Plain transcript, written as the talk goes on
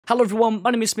Hello everyone,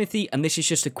 my name is Smithy, and this is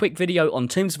just a quick video on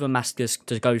Tombs of Amascut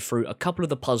to go through a couple of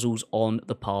the puzzles on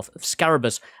the path of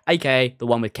Scabaras, aka the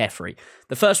one with Kephri.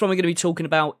 The first one we're going to be talking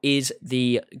about is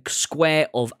the square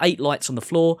of 8 lights on the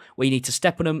floor, where you need to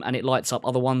step on them and it lights up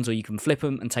other ones, or you can flip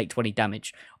them and take 20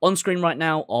 damage. On screen right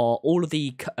now are all of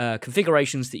the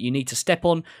configurations that you need to step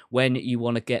on when you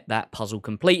want to get that puzzle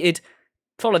completed.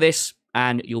 Follow this,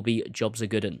 and you'll be jobs are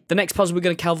good un. The next puzzle we're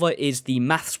going to cover is the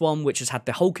maths one, which has had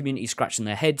the whole community scratching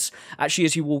their heads. Actually,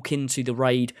 as you walk into the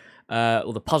raid,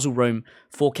 or the puzzle room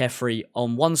for Kephri,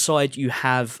 on one side you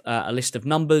have a list of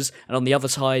numbers, and on the other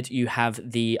side you have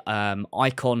the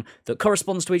icon that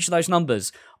corresponds to each of those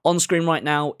numbers. On screen right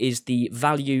now is the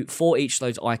value for each of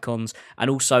those icons, and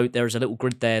also there is a little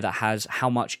grid there that has how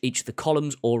much each of the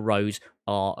columns or rows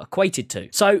are equated to.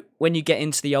 So when you get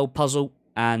into the old puzzle,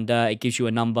 and it gives you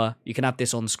a number, you can have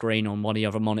this on screen on one of the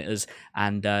other monitors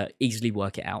and easily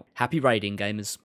work it out. Happy raiding, gamers.